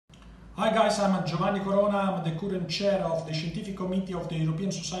Hi guys, I'm Giovanni Corona. I'm the current chair of the Scientific Committee of the European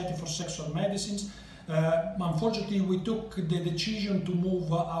Society for Sexual Medicines. Unfortunately, we took the decision to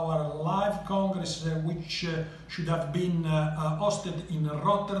move our live congress, which should have been hosted in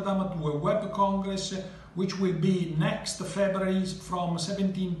Rotterdam, to a web congress, which will be next February from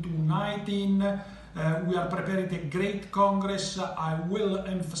 17 to 19. We are preparing a great congress. I'm going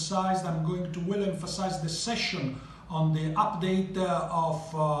to emphasize the session on the update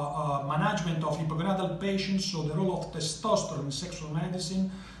of management of hypogonadal patients, so the role of testosterone in sexual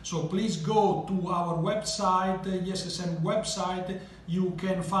medicine. So please go to our website, ESSM website. You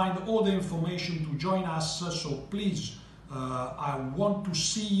can find all the information to join us. So please, I want to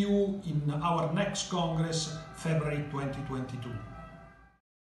see you in our next Congress, February 2022.